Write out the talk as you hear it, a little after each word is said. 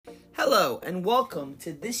Hello, and welcome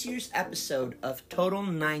to this year's episode of Total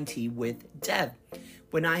 90 with Dev.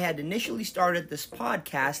 When I had initially started this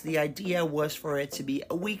podcast, the idea was for it to be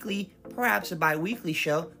a weekly, perhaps a bi-weekly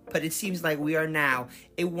show, but it seems like we are now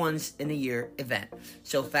a once-in-a-year event.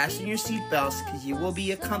 So fasten your seatbelts, because you will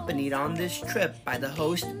be accompanied on this trip by the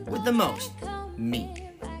host with the most, me.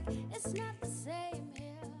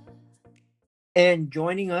 And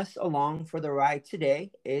joining us along for the ride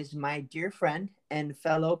today is my dear friend and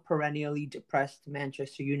fellow perennially depressed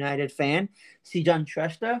Manchester United fan, Sijan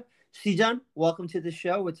Shrestha. Sijan, welcome to the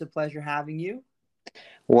show. It's a pleasure having you.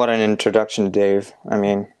 What an introduction, Dave. I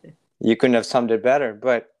mean, you couldn't have summed it better.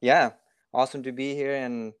 But yeah, awesome to be here,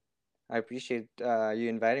 and I appreciate you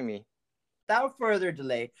inviting me. Without further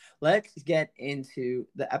delay, let's get into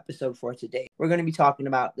the episode for today. We're going to be talking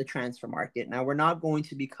about the transfer market. Now, we're not going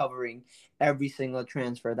to be covering every single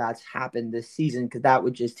transfer that's happened this season because that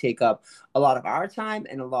would just take up a lot of our time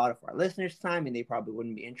and a lot of our listeners' time, and they probably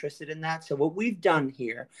wouldn't be interested in that. So what we've done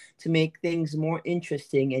here to make things more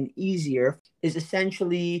interesting and easier is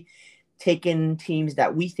essentially taken teams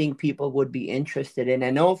that we think people would be interested in.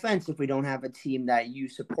 And no offense if we don't have a team that you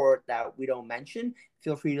support that we don't mention,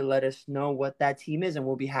 feel free to let us know what that team is, and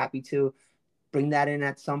we'll be happy to bring that in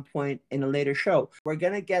at some point in a later show. We're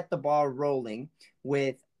going to get the ball rolling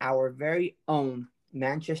with our very own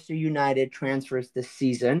Manchester United transfers this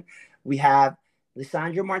season. We have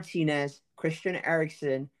Lisandro Martinez, Christian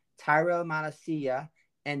Eriksen, Tyrell Malacia,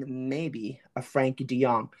 and maybe a Frankie de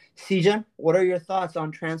Jong. Sijan, what are your thoughts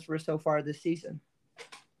on transfers so far this season?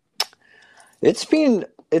 It's been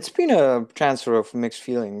a transfer of mixed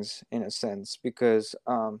feelings in a sense because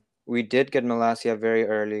we did get Malacia very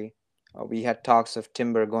early. We had talks of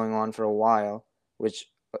Timber going on for a while, which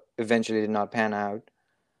eventually did not pan out.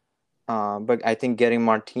 But I think getting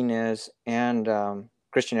Martinez and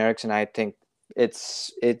Christian Eriksen, I think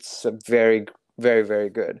it's a very, very,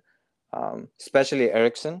 very good. Especially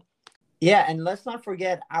Eriksen. Yeah, and let's not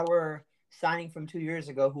forget our signing from 2 years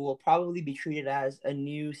ago, who will probably be treated as a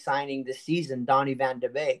new signing this season, Donny van de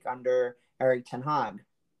Beek under Erik ten Hag.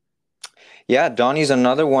 Yeah, Donny's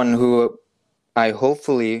another one who I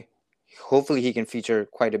hopefully he can feature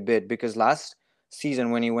quite a bit because last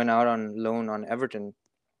season when he went out on loan on Everton,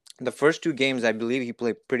 the first two games I believe he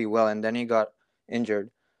played pretty well and then he got injured.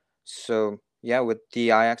 So yeah, with the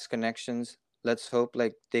Ajax connections, let's hope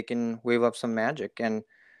like they can wave up some magic. And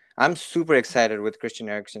I'm super excited with Christian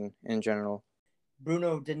Eriksen in general.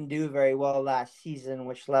 Bruno didn't do very well last season,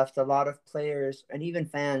 which left a lot of players and even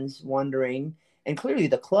fans wondering, and clearly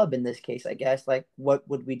the club in this case, I guess, like what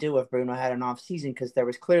would we do if Bruno had an off season? Because there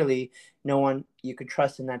was clearly no one you could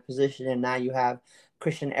trust in that position. And now you have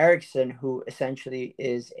Christian Eriksen, who essentially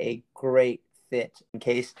is a great fit in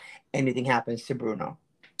case anything happens to Bruno.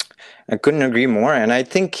 I couldn't agree more, and I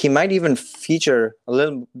think he might even feature a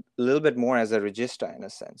little bit more as a regista in a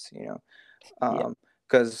sense, you know,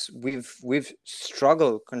 because we've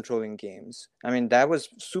struggled controlling games. I mean, that was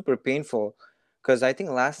super painful because I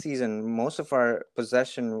think last season most of our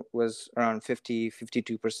possession was around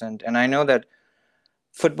 52%, and I know that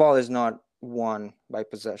football is not won by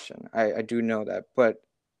possession. I do know that, but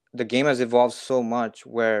the game has evolved so much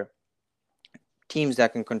where teams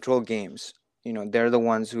that can control games, you know, they're the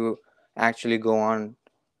ones who actually go on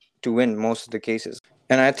to win most of the cases.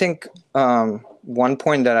 And I think one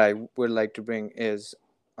point that I would like to bring is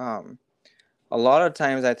a lot of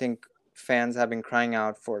times I think fans have been crying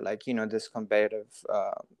out for, like, you know, this competitive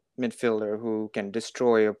midfielder who can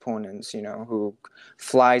destroy opponents, you know, who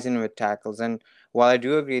flies in with tackles. And while I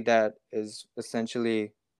do agree that is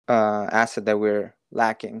essentially asset that we're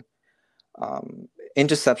lacking,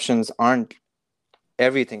 interceptions aren't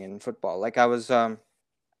everything in football. Like I was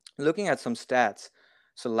looking at some stats.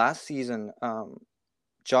 So last season,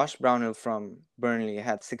 Josh Brownhill from Burnley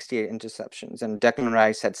had 68 interceptions and Declan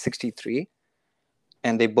Rice had 63.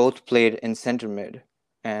 And they both played in center mid.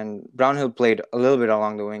 And Brownhill played a little bit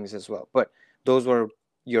along the wings as well. But those were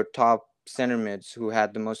your top center mids who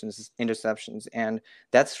had the most interceptions. And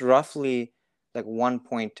that's roughly like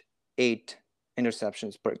 1.8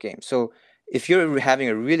 interceptions per game. So if you're having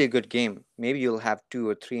a really good game, maybe you'll have 2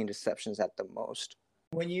 or 3 interceptions at the most.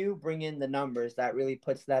 When you bring in the numbers, that really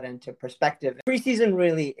puts that into perspective. Preseason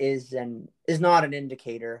really is not an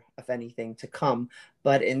indicator of anything to come.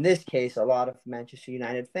 But in this case, a lot of Manchester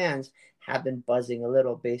United fans have been buzzing a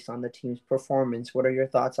little based on the team's performance. What are your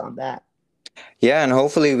thoughts on that? Yeah, and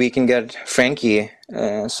hopefully we can get Frankie.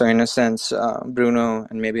 So in a sense, Bruno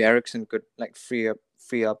and maybe Eriksen could like free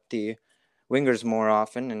up the wingers more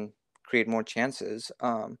often and create more chances.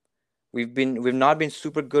 We've not been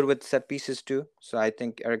super good with set pieces too. So I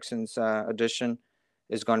think Eriksen's addition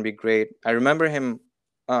is going to be great. I remember him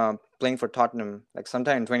playing for Tottenham like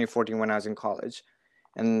sometime in 2014 when I was in college,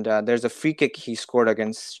 and there's a free kick he scored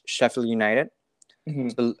against Sheffield United. Mm-hmm.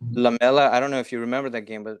 So Lamela, I don't know if you remember that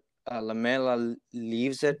game, but Lamela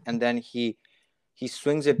leaves it and then he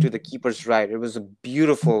swings it to the keeper's right. It was a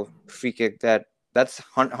beautiful free kick that's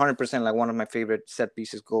 100% like one of my favorite set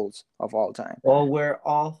pieces goals of all time. Well, we're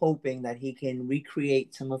all hoping that he can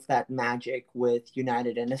recreate some of that magic with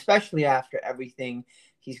United, and especially after everything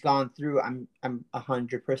he's gone through, I'm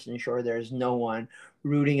 100% sure there's no one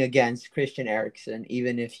rooting against Christian Eriksen,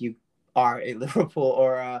 even if you are a Liverpool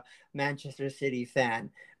or a Manchester City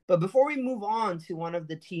fan. But before we move on to one of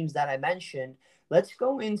the teams that I mentioned, let's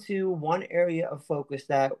go into one area of focus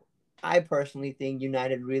that I personally think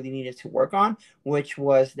United really needed to work on, which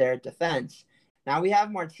was their defense. Now we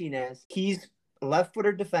have Martinez. He's a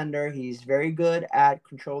left-footed defender. He's very good at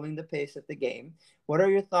controlling the pace of the game. What are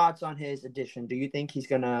your thoughts on his addition? Do you think he's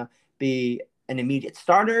going to be an immediate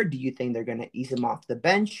starter? Do you think they're going to ease him off the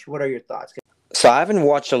bench? What are your thoughts? So I haven't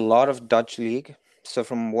watched a lot of Dutch league. So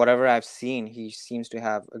from whatever I've seen, he seems to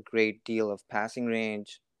have a great deal of passing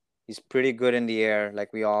range. He's pretty good in the air,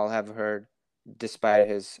 like we all have heard, despite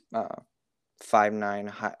his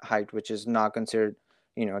 5'9" height, which is not considered,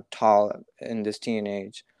 tall in this teen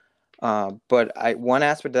age. But one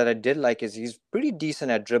aspect that I did like is he's pretty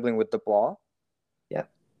decent at dribbling with the ball. Yeah.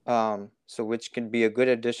 So which can be a good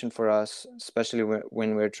addition for us, especially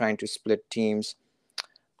when we're trying to split teams.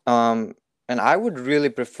 And I would really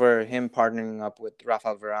prefer him partnering up with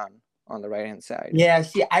Rafael Varane on the right-hand side. Yeah,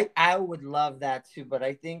 see, I would love that too, but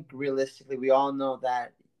I think realistically, we all know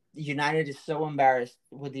that United is so embarrassed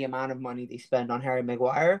with the amount of money they spend on Harry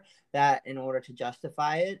Maguire that in order to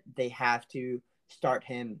justify it, they have to start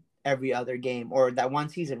him every other game, or that one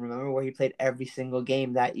season, remember, where he played every single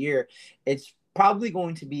game that year. It's probably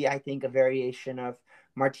going to be, I think, a variation of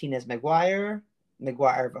Martinez Maguire,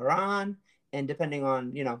 Maguire Varane, and depending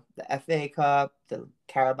on, the FA Cup, the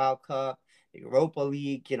Carabao Cup, the Europa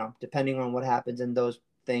League, depending on what happens in those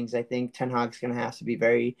things, I think Ten Hag's going to have to be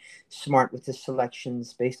very smart with his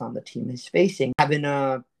selections based on the team he's facing.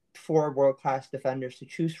 Having 4 world-class defenders to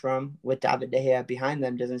choose from with David De Gea behind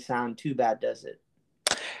them doesn't sound too bad, does it?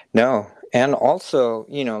 No. And also,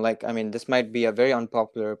 this might be a very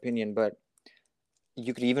unpopular opinion, but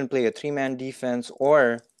you could even play a 3-man defense,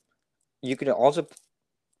 or you could also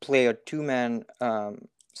play a 2-man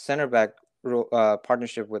center back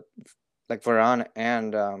partnership with like Varane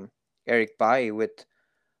and Eric Bailly with.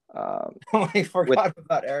 I forgot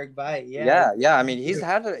about Eric Bailly. Yeah. I mean, he's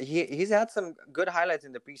had some good highlights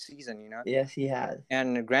in the preseason. Yes, he has.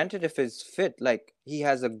 And granted, if he's fit, like he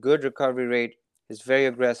has a good recovery rate, he's very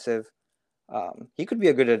aggressive. He could be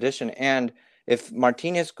a good addition. And if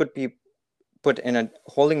Martinez could be put in a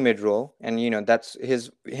holding mid role, and that's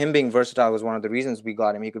him being versatile was one of the reasons we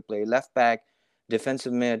got him. He could play left back,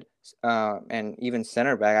 defensive mid, and even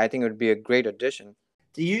center back. I think it would be a great addition.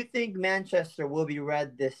 Do you think Manchester will be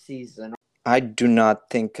red this season? I do not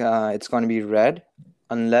think it's going to be red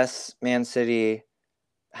unless Man City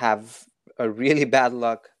have a really bad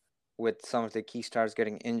luck with some of the key stars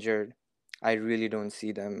getting injured. I really don't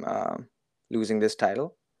see them losing this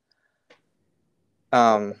title.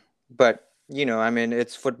 But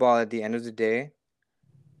it's football at the end of the day,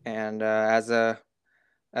 and as a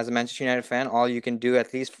Manchester United fan, all you can do,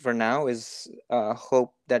 at least for now, is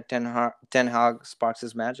hope that Ten Hag sparks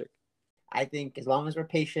his magic. I think as long as we're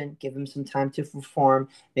patient, give him some time to perform,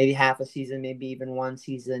 maybe half a season, maybe even one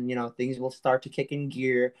season, things will start to kick in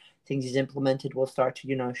gear. Things he's implemented will start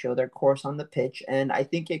to, show their course on the pitch. And I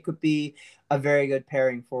think it could be a very good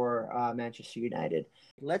pairing for Manchester United.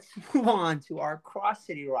 Let's move on to our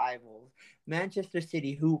cross-city rivals, Manchester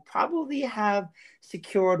City, who probably have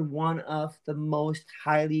secured one of the most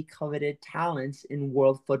highly coveted talents in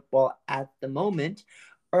world football at the moment,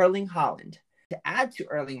 Erling Haaland. To add to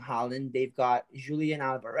Erling Haaland, they've got Julian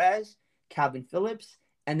Alvarez, Calvin Phillips,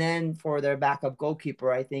 and then for their backup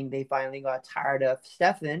goalkeeper, I think they finally got tired of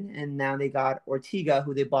Stefan, and now they got Ortega,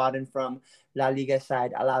 who they bought in from La Liga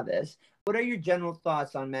side Alaves. What are your general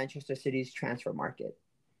thoughts on Manchester City's transfer market?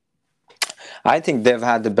 I think they've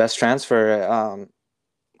had the best transfer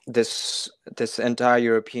this entire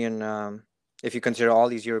European, if you consider all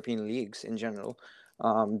these European leagues in general.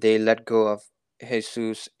 They let go of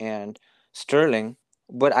Jesus and Sterling,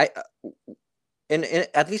 but in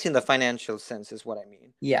at least in the financial sense is what I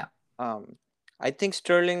mean. Yeah. I think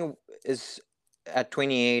Sterling is at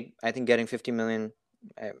 28. I think getting 50 million,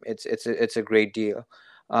 it's a great deal.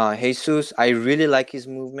 Jesus, I really like his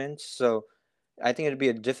movements, so I think it'd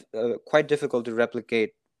be quite difficult to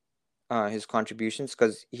replicate his contributions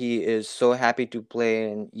because he is so happy to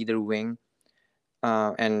play in either wing.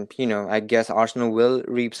 And I guess Arsenal will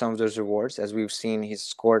reap some of those rewards. As we've seen, he's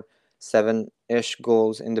scored 7-ish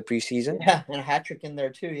goals in the preseason. Yeah, and a hat trick in there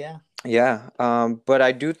too. Yeah. Yeah, but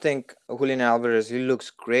I do think Julian Alvarez, he looks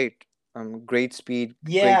great. Great speed,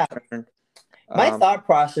 great Yeah. turn. My Um, thought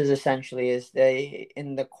process essentially is they,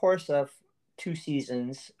 in the course of 2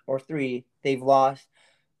 seasons or three, they've lost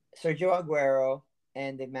Sergio Aguero,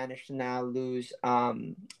 and they managed to now lose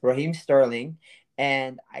Raheem Sterling.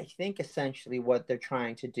 And I think essentially what they're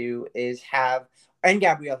trying to do is have, and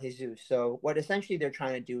Gabriel Jesus. So what essentially they're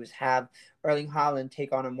trying to do is have Erling Haaland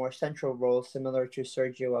take on a more central role similar to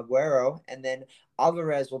Sergio Aguero. And then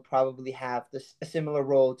Alvarez will probably have a similar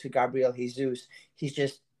role to Gabriel Jesus. He's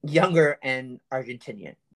just younger and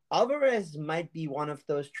Argentinian. Alvarez might be one of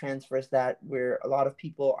those transfers that where a lot of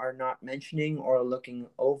people are not mentioning or looking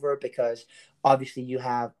over because obviously you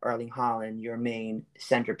have Erling Haaland, your main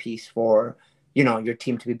centerpiece for, your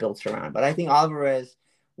team to be built around. But I think Alvarez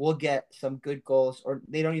will get some good goals, or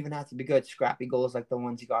they don't even have to be good, scrappy goals like the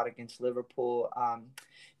ones he got against Liverpool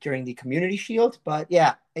during the Community Shield. But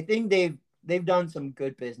yeah, I think they've done some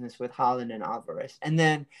good business with Haaland and Alvarez. And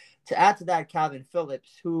then to add to that, Calvin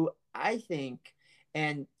Phillips, who I think,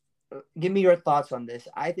 and give me your thoughts on this.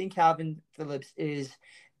 I think Calvin Phillips is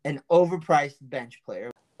an overpriced bench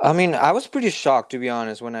player. I mean, I was pretty shocked to be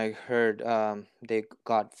honest when I heard they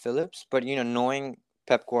got Phillips, but knowing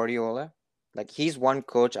Pep Guardiola, like he's one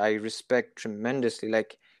coach I respect tremendously.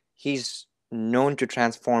 Like he's known to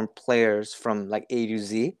transform players from like A to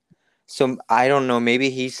Z. So I don't know, maybe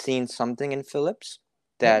he's seen something in Phillips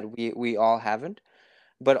Yeah. that we all haven't.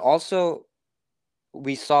 But also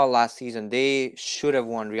we saw last season they should have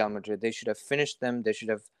won Real Madrid. They should have finished them. They should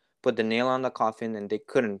have put the nail on the coffin, and they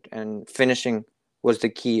couldn't. And finishing was the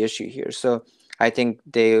key issue here. So I think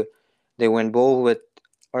they went bold with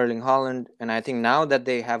Erling Haaland, and I think now that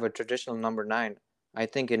they have a traditional number 9, I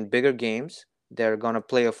think in bigger games they're gonna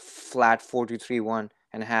play a flat 4-2-3-1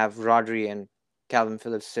 and have Rodri and Calvin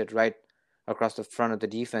Phillips sit right across the front of the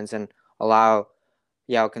defense and allow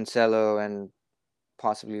Yao Cancelo and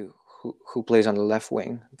possibly who plays on the left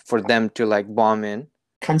wing for them to like bomb in.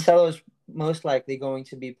 Cancelo is most likely going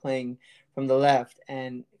to be playing from the left,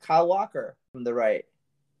 and Kyle Walker from the right.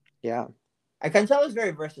 Yeah. And Cancelo is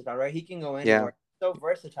very versatile, right? He can go Yeah. anywhere. So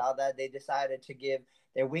versatile that they decided to give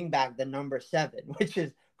their wingback the number 7, which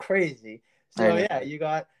is crazy. So yeah, you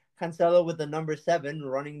got Cancelo with the number 7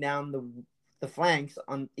 running down the flanks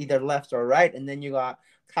on either left or right, and then you got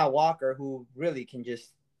Kyle Walker who really can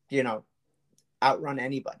just outrun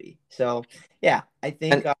anybody. So yeah, I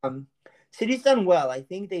think City's done well. I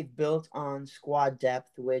think they've built on squad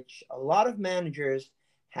depth, which a lot of managers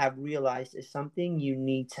have realized is something you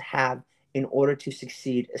need to have in order to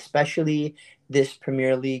succeed, especially this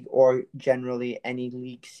Premier League or generally any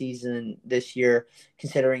league season this year,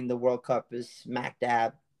 considering the World Cup is smack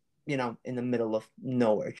dab, in the middle of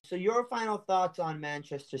nowhere. So your final thoughts on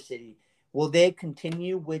Manchester City. Will they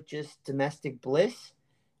continue with just domestic bliss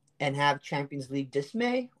and have Champions League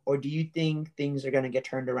dismay, or do you think things are going to get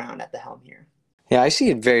turned around at the helm here? Yeah, I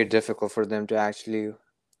see it very difficult for them to actually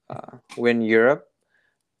win Europe,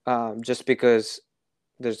 just because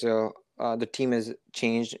the team has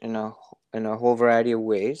changed in a whole variety of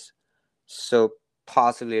ways. So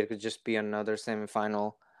possibly it could just be another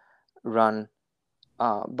semifinal run,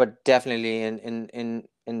 but definitely in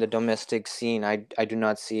the domestic scene, I do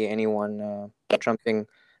not see anyone trumping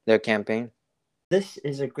their campaign. This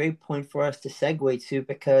is a great point for us to segue to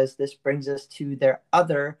because this brings us to their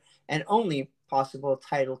other and only possible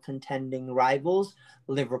title contending rivals,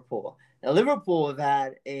 Liverpool. Now, Liverpool have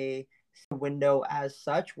had a window as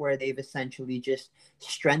such where they've essentially just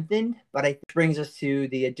strengthened, but I think brings us to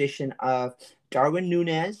the addition of Darwin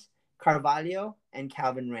Núñez, Carvalho, and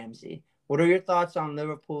Calvin Ramsey. What are your thoughts on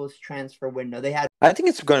Liverpool's transfer window? I think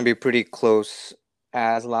it's going to be pretty close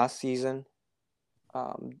as last season.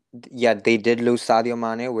 Yeah, they did lose Sadio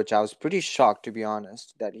Mane, which I was pretty shocked, to be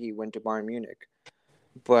honest, that he went to Bayern Munich.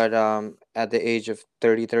 But at the age of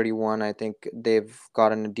 30, 31, I think they've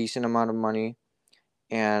gotten a decent amount of money.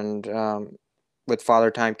 And with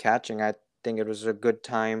Father Time catching, I think it was a good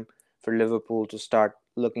time for Liverpool to start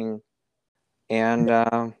looking. And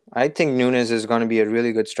I think Núñez is going to be a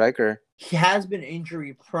really good striker. He has been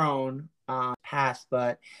injury prone past,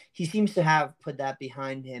 but he seems to have put that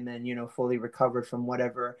behind him and, fully recovered from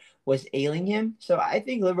whatever was ailing him. So I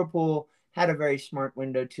think Liverpool had a very smart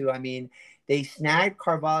window too. I mean, They snagged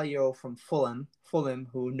Carvalho from Fulham,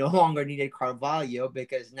 who no longer needed Carvalho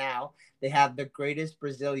because now they have the greatest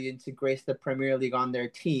Brazilian to grace the Premier League on their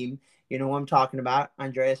team. You know what I'm talking about,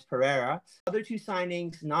 Andreas Pereira. Other two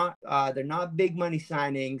signings, they're not big money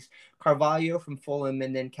signings. Carvalho from Fulham,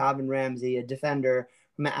 and then Calvin Ramsey, a defender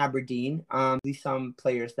from Aberdeen. These some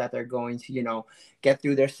players that they're going to, get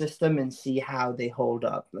through their system and see how they hold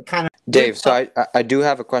up. Kind of Dave, so I do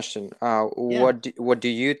have a question. Yeah. What do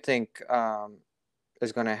you think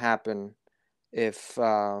is going to happen if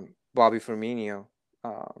Bobby Firmino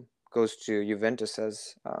goes to Juventus,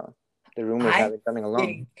 as the rumors have it coming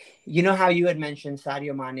along? You know how you had mentioned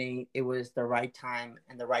Sadio Mane, it was the right time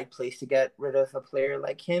and the right place to get rid of a player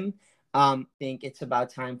like him. I think it's about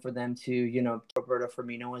time for them to, Roberto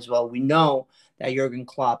Firmino as well. We know that Jurgen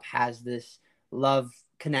Klopp has this love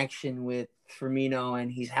connection with Firmino,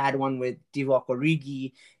 and he's had one with Divock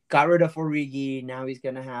Origi. Got rid of Origi. Now he's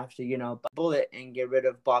going to have to, bullet and get rid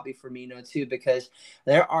of Bobby Firmino too, because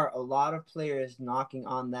there are a lot of players knocking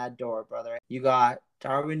on that door, brother. You got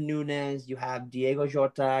Darwin Núñez, you have Diego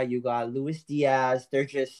Jota, you got Luis Diaz. They're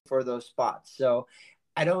just for those spots. So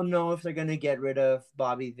I don't know if they're going to get rid of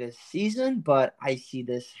Bobby this season, but I see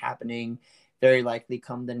this happening very likely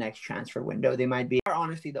come the next transfer window. They might be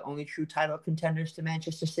honestly the only true title contenders to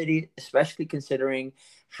Manchester City, especially considering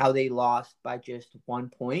how they lost by just 1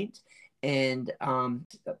 point. And,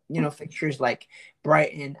 fixtures like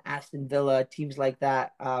Brighton, Aston Villa, teams like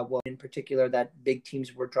that, in particular, that big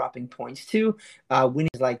teams were dropping points to.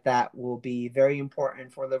 Winnings like that will be very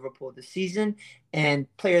important for Liverpool this season. And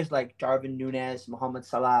players like Darwin Núñez, Mohamed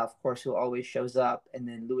Salah, of course, who always shows up, and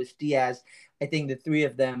then Luis Diaz, I think the three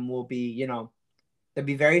of them will be, they'll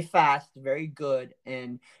be very fast, very good.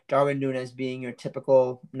 And Darwin Núñez, being your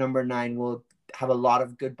typical number 9, will have a lot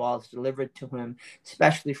of good balls delivered to him,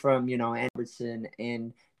 especially from, Anderson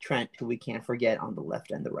and Trent, who we can't forget on the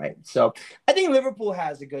left and the right. So I think Liverpool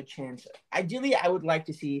has a good chance. Ideally, I would like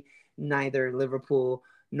to see neither Liverpool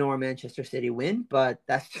nor Manchester City win, but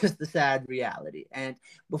that's just the sad reality. And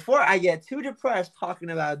before I get too depressed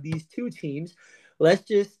talking about these two teams, let's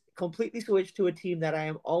just completely switch to a team that I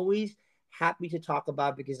am always happy to talk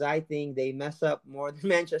about because I think they mess up more than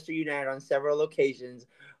Manchester United on several occasions.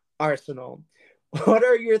 Arsenal. What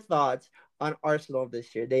are your thoughts on Arsenal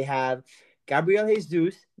this year? They have Gabriel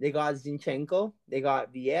Jesus, they got Zinchenko, they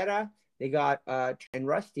got Vieira, they got and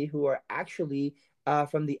Rusty, who are actually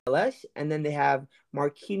from the LS, and then they have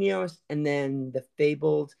Marquinhos, and then the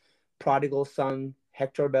fabled prodigal son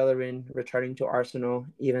Hector Bellerin returning to Arsenal,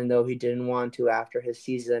 even though he didn't want to after his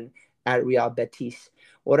season at Real Betis.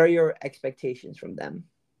 What are your expectations from them?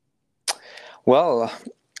 Well,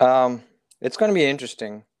 it's going to be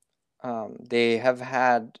interesting. They have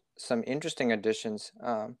had some interesting additions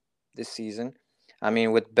this season. I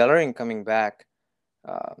mean, with Bellerin coming back,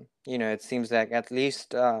 it seems like at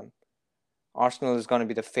least Arsenal is going to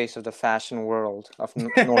be the face of the fashion world of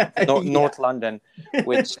North London,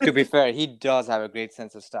 which, to be fair, he does have a great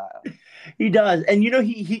sense of style. He does. And,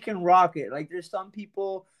 he can rock it. Like, there's some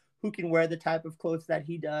people who can wear the type of clothes that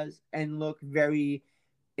he does and look very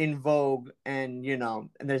in vogue, and and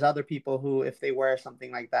there's other people who, if they wear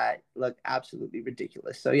something like that, look absolutely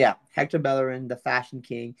ridiculous. So yeah, Hector Bellerin, the fashion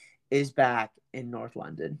king, is back in North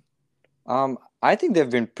London. I think they've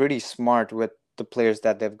been pretty smart with the players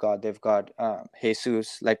that they've got. They've got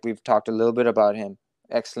Jesus, like we've talked a little bit about him,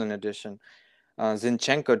 excellent addition.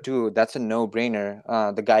 Zinchenko too, that's a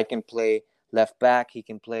no-brainer. The guy can play left back, he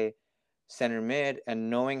can play center mid, and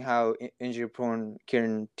knowing how injury-prone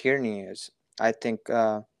Kieran Tierney is, I think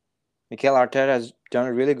Mikel Arteta has done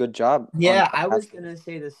a really good job. Yeah, I was going to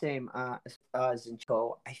say the same,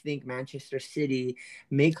 Zinchenko. I think Manchester City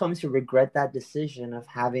may come to regret that decision of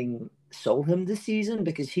having sold him this season,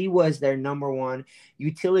 because he was their number one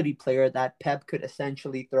utility player that Pep could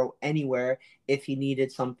essentially throw anywhere if he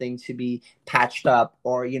needed something to be patched up,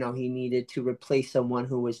 or, he needed to replace someone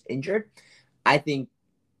who was injured. I think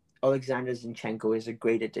Alexander Zinchenko is a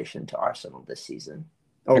great addition to Arsenal this season.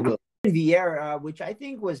 Vieira, which I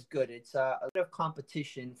think was good. It's a bit of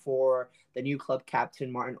competition for the new club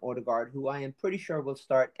captain, Martin Odegaard, who I am pretty sure will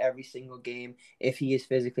start every single game if he is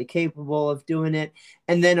physically capable of doing it.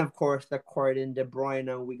 And then, of course, the Croydon De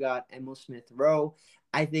Bruyne, we got Emil Smith-Rowe.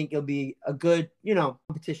 I think it'll be a good,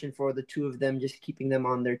 competition for the two of them, just keeping them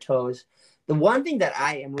on their toes. The one thing that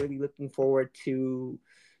I am really looking forward to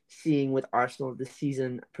seeing with Arsenal this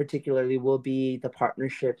season particularly will be the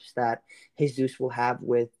partnerships that Jesus will have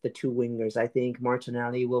with the two wingers. I think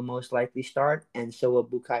Martinelli will most likely start, and so will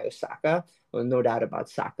Bukayo Saka. Well, no doubt about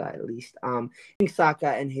Saka, at least. I think Saka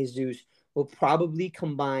and Jesus will probably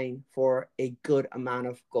combine for a good amount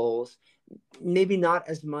of goals maybe not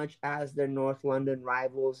as much as their North London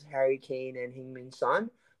rivals, Harry Kane and Heung-min Son,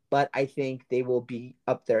 but I think they will be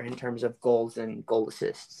up there in terms of goals and goal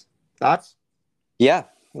assists. Thoughts? Yeah,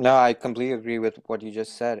 no, I completely agree with what you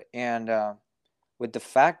just said. And with the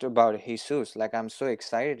fact about Jesus, like I'm so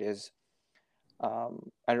excited is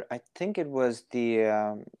I think it was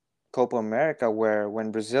the Copa America where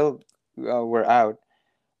when Brazil were out,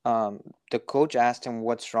 the coach asked him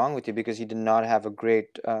what's wrong with you because he did not have a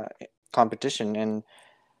great competition, and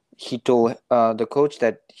he told the coach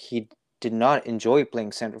that he did not enjoy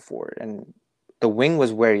playing center forward, and the wing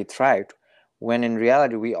was where he thrived. When in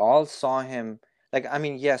reality, we all saw him like I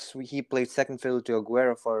mean, yes, he played second fiddle to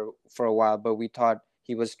Aguero for a while, but we thought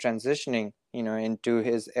he was transitioning, into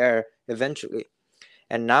his air eventually.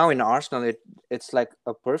 And now in Arsenal, it's like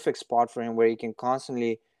a perfect spot for him where he can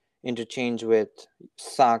constantly interchange with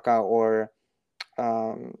Saka or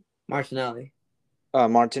um, Martinelli.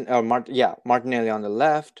 Martinelli on the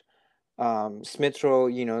left, Smith Rowe.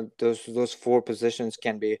 Those four positions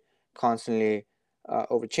can be constantly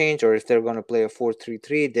overchanged, or if they're going to play a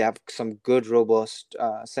 4-3-3, they have some good robust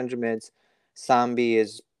center mids.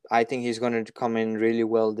 Sambi I think he's going to come in really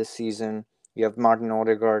well this season. You have Martin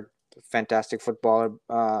Odegaard, fantastic footballer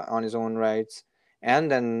on his own rights,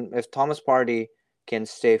 and then if Thomas Partey can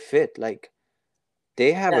stay fit, like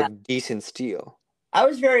they have a Yeah. decent steal. I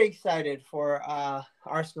was very excited for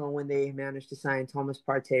Arsenal when they managed to sign Thomas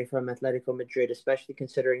Partey from Atletico Madrid, especially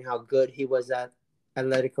considering how good he was at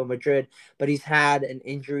Atletico Madrid. But he's had an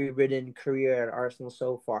injury-ridden career at Arsenal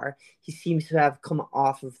so far. He seems to have come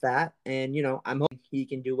off of that, and I'm hoping he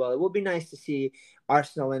can do well. It will be nice to see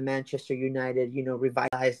Arsenal and Manchester United,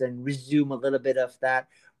 revitalize and resume a little bit of that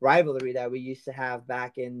rivalry that we used to have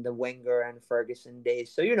back in the Wenger and Ferguson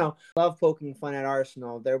days. So, love poking fun at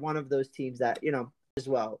Arsenal. They're one of those teams that, as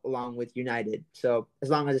well, along with United. So as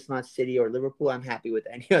long as it's not City or Liverpool, I'm happy with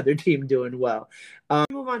any other team doing well.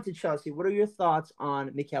 Move on to Chelsea. What are your thoughts on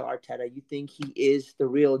Mikel Arteta? You think he is the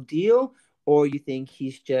real deal, or you think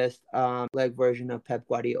he's just leg version of Pep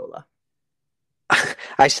Guardiola?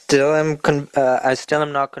 I still am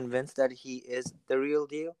not convinced that he is the real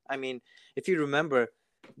deal. I mean, if you remember,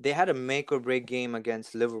 they had a make or break game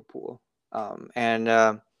against Liverpool,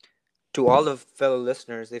 and to all the fellow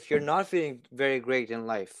listeners, if you're not feeling very great in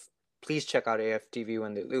life, please check out AFTV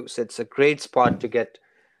when they lose. It's a great spot to get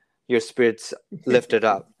your spirits lifted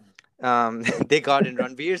up. They got in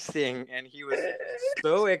Ranveer Singh, and he was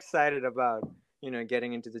so excited about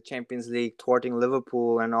getting into the Champions League, thwarting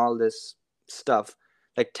Liverpool, and all this stuff.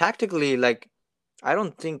 Like tactically, like I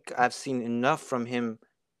don't think I've seen enough from him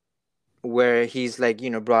where he's like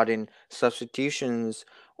brought in substitutions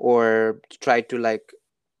or tried to like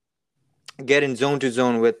get in zone to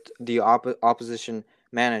zone with the opposition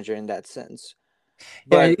manager in that sense. Yeah,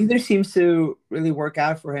 But it either seems to really work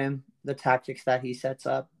out for him, the tactics that he sets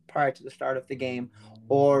up prior to the start of the game,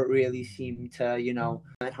 or really seem to,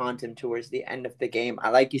 haunt him towards the end of the game.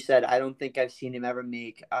 Like you said, I don't think I've seen him ever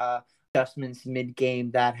make adjustments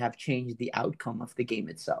mid-game that have changed the outcome of the game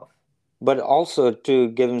itself. But also to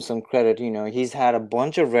give him some credit, he's had a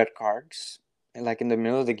bunch of red cards, like in the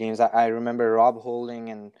middle of the games. I remember Rob Holding,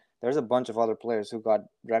 and there's a bunch of other players who got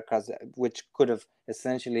red cards, which could have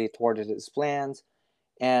essentially thwarted his plans.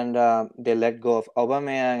 And they let go of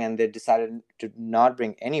Aubameyang, and they decided to not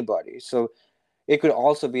bring anybody. So it could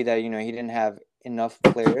also be that he didn't have enough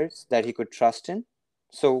players that he could trust in.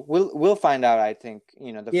 So we'll find out. I think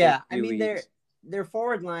the first Yeah, I few mean weeks. their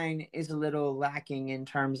forward line is a little lacking in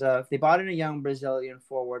terms of they bought in a young Brazilian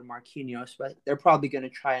forward, Marquinhos, but they're probably going to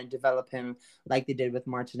try and develop him like they did with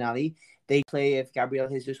Martinelli. They play if Gabriel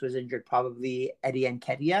Jesus was injured, probably Eddie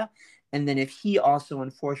Nketiah. And then if he also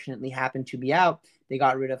unfortunately happened to be out, they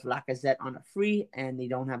got rid of Lacazette on a free, and they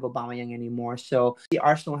don't have Aubameyang anymore. So the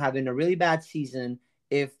Arsenal having a really bad season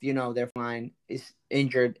if their line is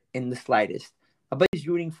injured in the slightest. But he's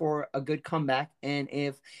rooting for a good comeback, and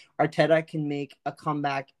if Arteta can make a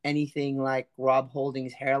comeback anything like Rob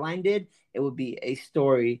Holding's hairline did, it would be a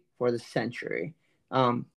story for the century.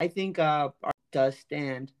 I think does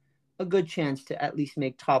stand a good chance to at least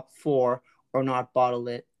make top four or not bottle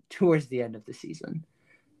it towards the end of the season.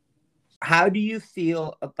 How do you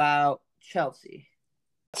feel about Chelsea?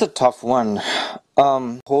 It's a tough one.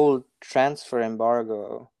 Whole transfer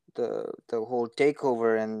embargo, the whole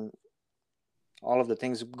takeover, and all of the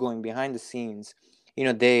things going behind the scenes.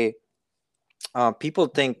 They people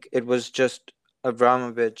think it was just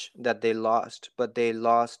Abramovich that they lost, but they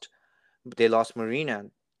lost Marina,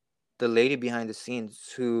 the lady behind the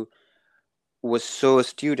scenes who was so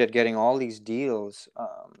astute at getting all these deals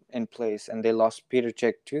in place, and they lost Peter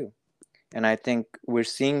Cech too. And I think we're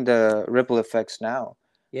seeing the ripple effects now.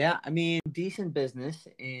 Yeah, I mean, decent business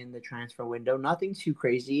in the transfer window. Nothing too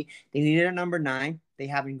crazy. They needed a number nine. They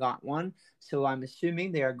haven't got one. So I'm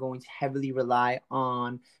assuming they are going to heavily rely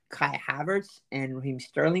on Kai Havertz and Raheem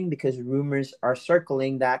Sterling because rumors are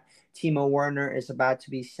circling that Timo Werner is about to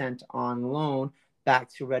be sent on loan back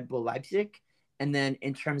to Red Bull Leipzig. And then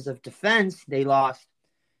in terms of defense, they lost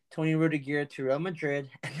Tony Rudiger to Real Madrid,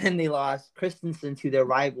 and then they lost Christensen to their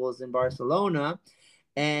rivals in Barcelona.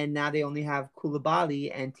 And now they only have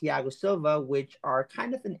Koulibaly and Thiago Silva, which are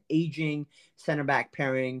kind of an aging center back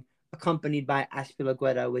pairing, accompanied by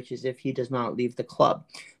Aspilicueta, which is if he does not leave the club.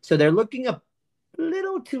 So they're looking a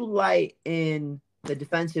little too light in the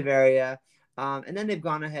defensive area. And then they've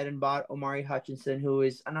gone ahead and bought Omari Hutchinson, who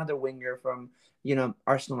is another winger from,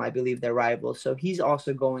 Arsenal, I believe, their rivals. So he's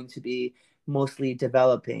also going to be mostly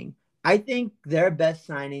developing. I think their best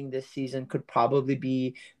signing this season could probably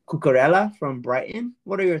be Cucurella from Brighton.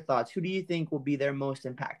 What are your thoughts? Who do you think will be their most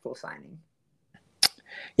impactful signing?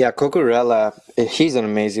 Yeah, Cucurella, he's an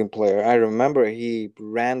amazing player. I remember he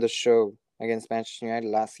ran the show against Manchester United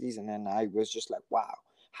last season, and I was just like, wow,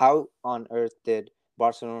 how on earth did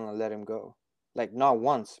Barcelona let him go? Like, not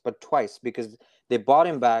once, but twice, because they bought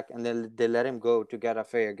him back and then they let him go to get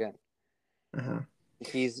Getafe again. Uh-huh.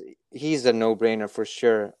 He's a no-brainer for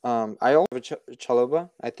sure. I also have Chalobah.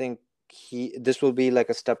 I think this will be like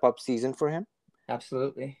a step-up season for him.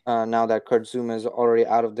 Absolutely. Now that Kurt Zouma is already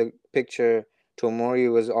out of the picture,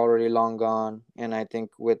 Tomori was already long gone, and I think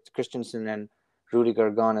with Christensen and Rudiger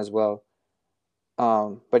gone as well.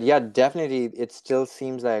 But yeah, definitely, it still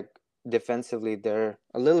seems like defensively they're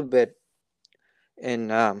a little bit in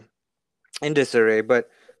disarray. But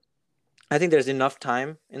I think there's enough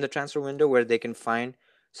time in the transfer window where they can find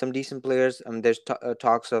some decent players. There's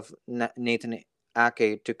talks of Nathan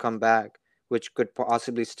Ake to come back, which could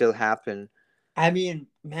possibly still happen. I mean,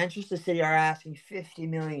 Manchester City are asking 50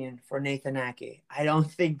 million for Nathan Ake. I don't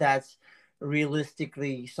think that's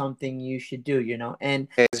realistically something you should do, And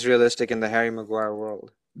It's realistic in the Harry Maguire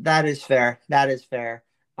world. that is fair. That is fair.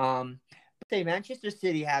 Say Manchester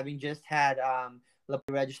City having just had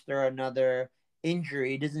register another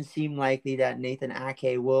injury, it doesn't seem likely that Nathan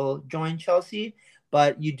Ake will join Chelsea.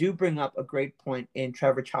 But you do bring up a great point in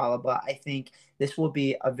Trevor Chalobah. I think this will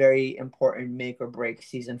be a very important make or break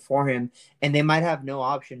season for him, and they might have no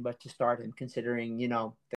option but to start him, considering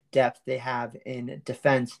the depth they have in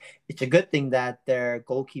defense. It's a good thing that their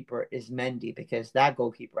goalkeeper is Mendy because that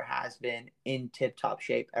goalkeeper has been in tip-top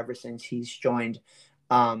shape ever since he's joined.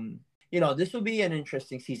 This will be an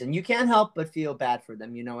interesting season. You can't help but feel bad for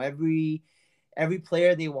them. Every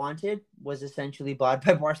player they wanted was essentially bought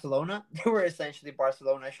by Barcelona. They were essentially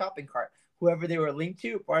Barcelona shopping cart. Whoever they were linked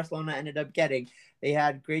to, Barcelona ended up getting. They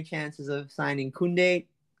had great chances of signing Koundé.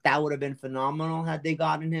 That would have been phenomenal had they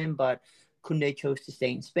gotten him, but Koundé chose to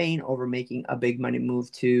stay in Spain over making a big money move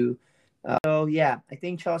to. So yeah, I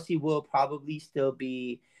think Chelsea will probably still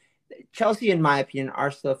be. Chelsea, in my opinion, are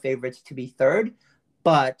still favorites to be third,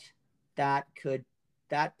 but that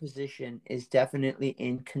position is definitely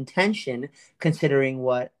in contention considering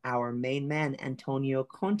what our main man Antonio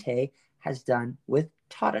Conte has done with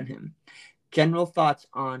Tottenham. General thoughts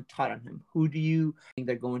on Tottenham. Who do you think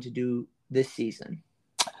they're going to do this season?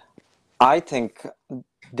 I think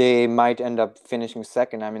they might end up finishing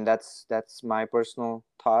second. I mean, that's my personal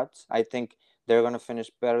thoughts. I think they're going to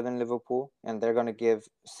finish better than Liverpool, and they're going to give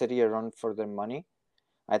City a run for their money.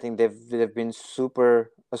 I think they've been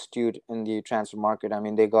super astute in the transfer market. I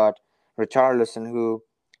mean, they got Richarlison, who,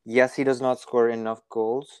 yes, he does not score enough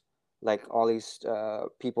goals like all these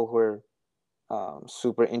people who are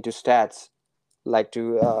super into stats like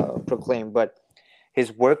to proclaim, but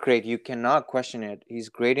his work rate, you cannot question it. He's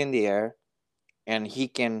great in the air, and he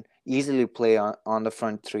can easily play on the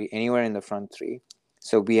front three, anywhere in the front three.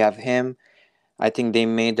 So we have him. I think they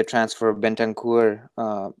made the transfer of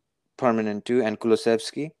Bentancur permanent too, and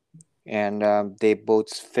Kulusevski, and they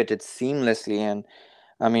both fitted seamlessly. And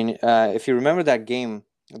I mean, if you remember that game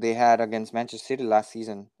they had against Manchester City last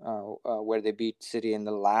season, where they beat City in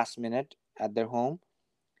the last minute at their home,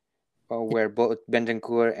 where both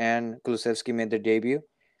Bentancur and Kulusevski made their debut.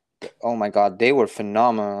 Oh my God, they were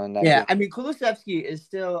phenomenal in that game. I mean, Kulusevski is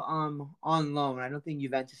still on loan. I don't think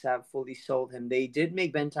Juventus have fully sold him. They did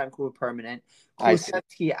make Bentancur permanent.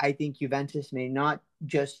 Kulusevski, I think Juventus may not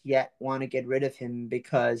just yet want to get rid of him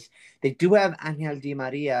because they do have Angel Di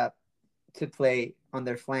Maria to play on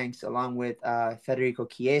their flanks along with Federico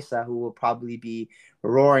Chiesa, who will probably be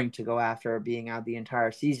roaring to go after being out the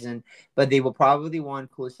entire season. But they will probably want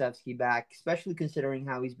Kulusevski back, especially considering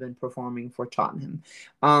how he's been performing for Tottenham.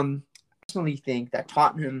 personally think that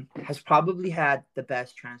Tottenham has probably had the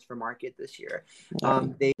best transfer market this year.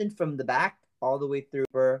 They went from the back all the way through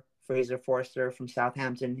Fraser Forster from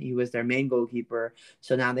Southampton. He was their main goalkeeper.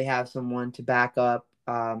 So now they have someone to back up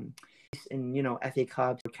in, FA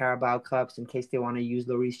Cups or Carabao Cups in case they want to use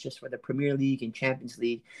Lloris just for the Premier League and Champions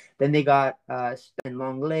League. Then they got Sven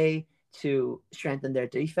Longley to strengthen their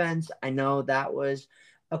defense. I know that was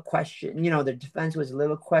a question. Their defense was a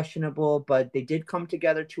little questionable, but they did come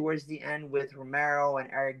together towards the end with Romero and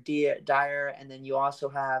Eric Dyer. And then you also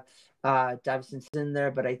have Davison in there.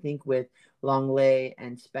 But I think with Longley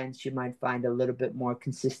and Spence, you might find a little bit more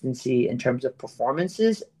consistency in terms of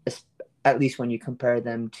performances, at least when you compare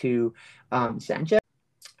them to Sanchez.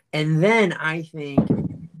 And then I think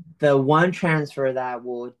the one transfer that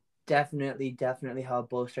will definitely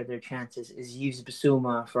help bolster their chances is Yves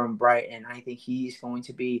Bissouma from Brighton. I think he's going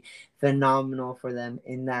to be phenomenal for them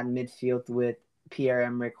in that midfield with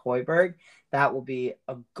Pierre-Emerick Højbjerg. That will be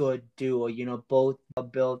a good duo. Both are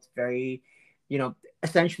built very,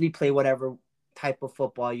 essentially play whatever type of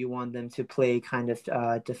football you want them to play, kind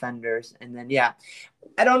of defenders. And then,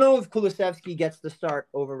 I don't know if Kulusevski gets the start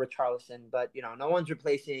over Richarlison, but, no one's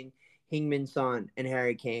replacing Heung-min Son and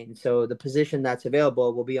Harry Kane. So the position that's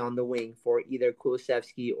available will be on the wing for either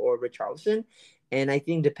Kulusevski or Richarlison. And I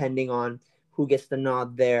think depending on who gets the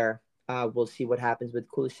nod there, we'll see what happens with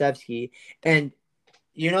Kulusevski. And,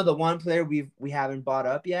 the one player we haven't brought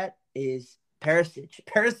up yet is Perisic.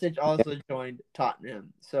 Perisic also joined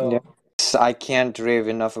Tottenham. So I can't rave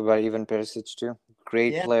enough about Ivan Perisic too.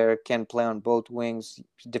 Great player, can play on both wings.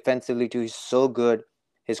 Defensively too, he's so good.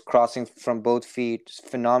 His crossing from both feet,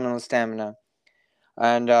 phenomenal stamina.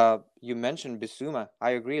 And you mentioned Bissouma.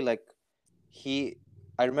 I agree.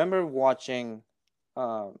 I remember watching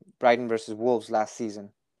Brighton versus Wolves last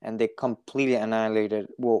season, and they completely annihilated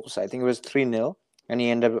Wolves. I think it was 3-0, and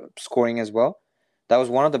he ended up scoring as well. That was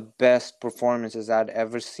one of the best performances I'd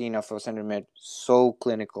ever seen of a center mid. So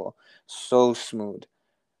clinical, so smooth.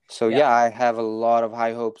 So I have a lot of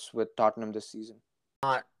high hopes with Tottenham this season.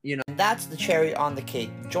 That's the cherry on the cake.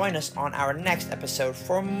 Join us on our next episode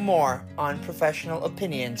for more unprofessional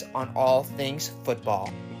opinions on all things football.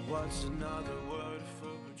 What's another word?